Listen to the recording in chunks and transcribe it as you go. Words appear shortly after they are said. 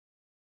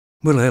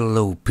Well,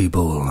 hello,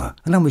 people.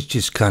 And I was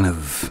just kind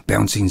of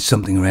bouncing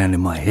something around in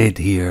my head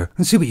here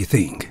and see what you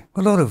think.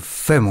 A lot of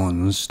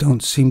femons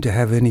don't seem to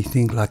have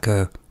anything like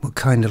a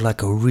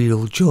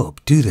real job,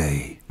 do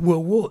they?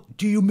 Well, what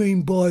do you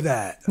mean by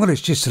that? Well,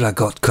 it's just that I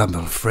got a couple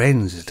of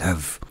friends that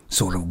have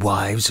sort of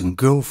wives and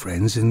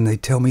girlfriends, and they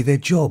tell me their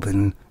job,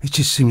 and it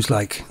just seems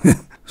like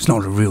it's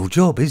not a real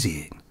job, is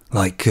it?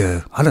 Like,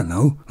 I don't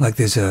know, like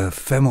there's a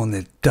femon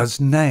that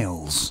does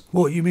nails.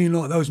 What, you mean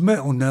like those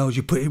metal nails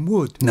you put in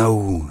wood?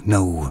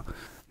 No.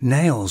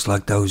 Nails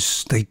like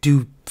those, they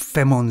do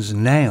femons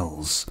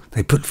nails.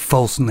 They put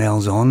false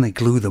nails on, they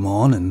glue them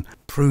on and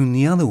prune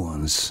the other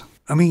ones.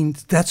 I mean,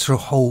 that's her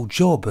whole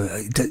job.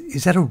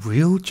 Is that a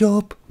real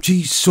job?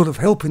 She's sort of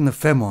helping the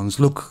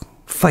femons look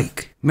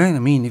fake. Man, I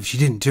mean, if she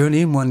didn't turn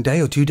in 1 day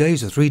or 2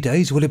 days or 3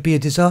 days, would it be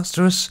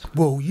disastrous?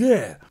 Well,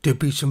 yeah. There'd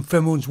be some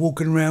femons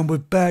walking around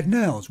with bad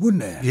nails,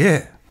 wouldn't there?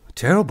 Yeah,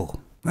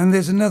 terrible. And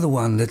there's another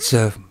one that's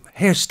a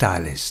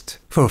hairstylist.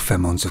 For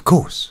femons, of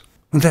course.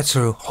 And that's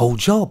her whole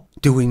job,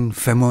 doing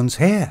femons'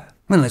 hair.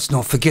 And let's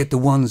not forget the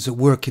ones that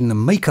work in the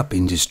makeup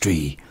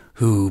industry,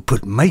 who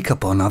put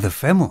makeup on other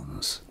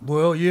femons.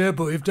 Well, yeah,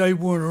 but if they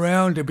weren't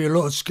around, there'd be a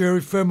lot of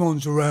scary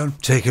femons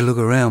around. Take a look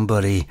around,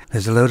 buddy.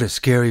 There's a load of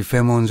scary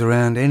femons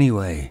around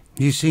anyway.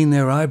 You seen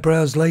their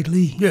eyebrows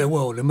lately? Yeah,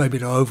 well, then maybe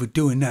they're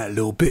overdoing that a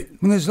little bit.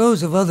 And there's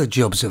loads of other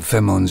jobs that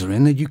femons are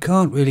in that you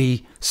can't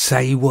really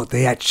say what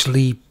they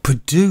actually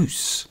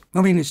produce.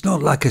 I mean, it's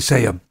not like,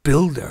 say, a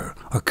builder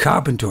or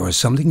carpenter or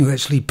something who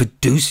actually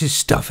produces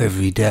stuff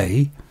every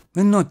day.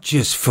 And not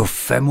just for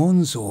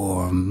femons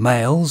or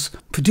males,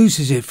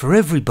 produces it for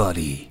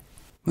everybody.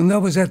 And I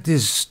was at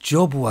this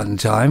job one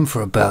time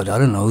for about,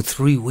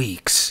 3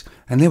 weeks.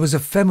 And there was a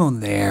femon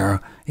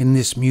there in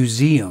this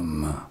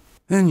museum.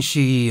 And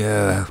she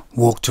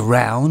walked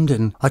around,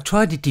 and I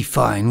tried to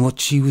define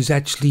what she was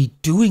actually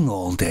doing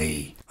all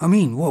day. I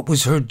mean, what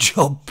was her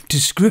job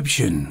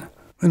description?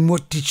 And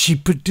what did she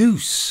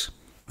produce?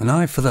 And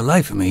I, for the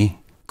life of me,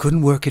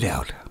 couldn't work it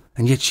out.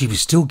 And yet she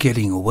was still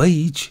getting a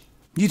wage.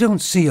 You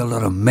don't see a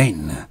lot of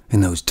men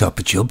in those type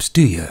of jobs,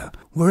 do you?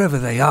 Wherever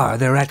they are,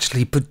 they're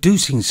actually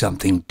producing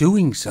something,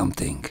 doing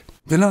something.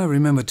 Then I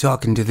remember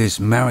talking to this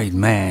married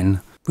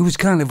man who was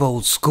kind of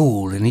old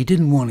school, and he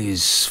didn't want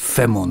his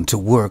femon to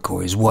work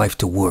or his wife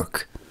to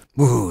work.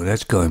 Whoa,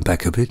 that's going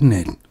back a bit, isn't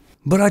it?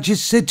 But I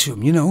just said to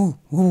him,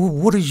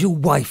 what does your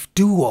wife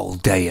do all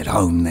day at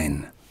home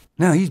then?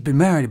 Now, he's been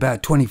married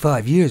about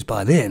 25 years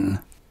by then,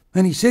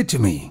 and he said to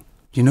me,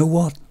 you know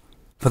what?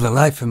 For the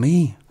life of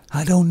me,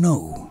 I don't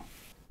know.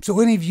 So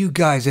any of you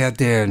guys out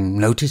there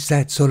notice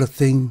that sort of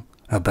thing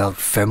about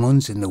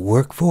femons in the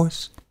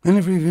workforce? And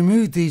if we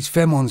removed these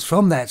femons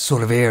from that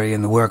sort of area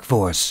in the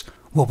workforce,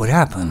 what would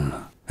happen?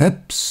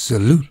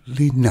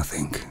 Absolutely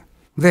nothing.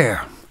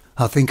 There,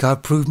 I think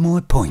I've proved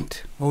my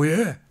point. Oh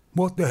yeah?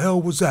 What the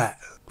hell was that?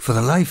 For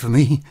the life of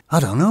me,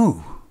 I don't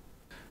know.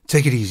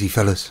 Take it easy,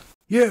 fellas.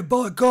 Yeah,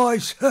 bye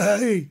guys,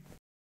 hey!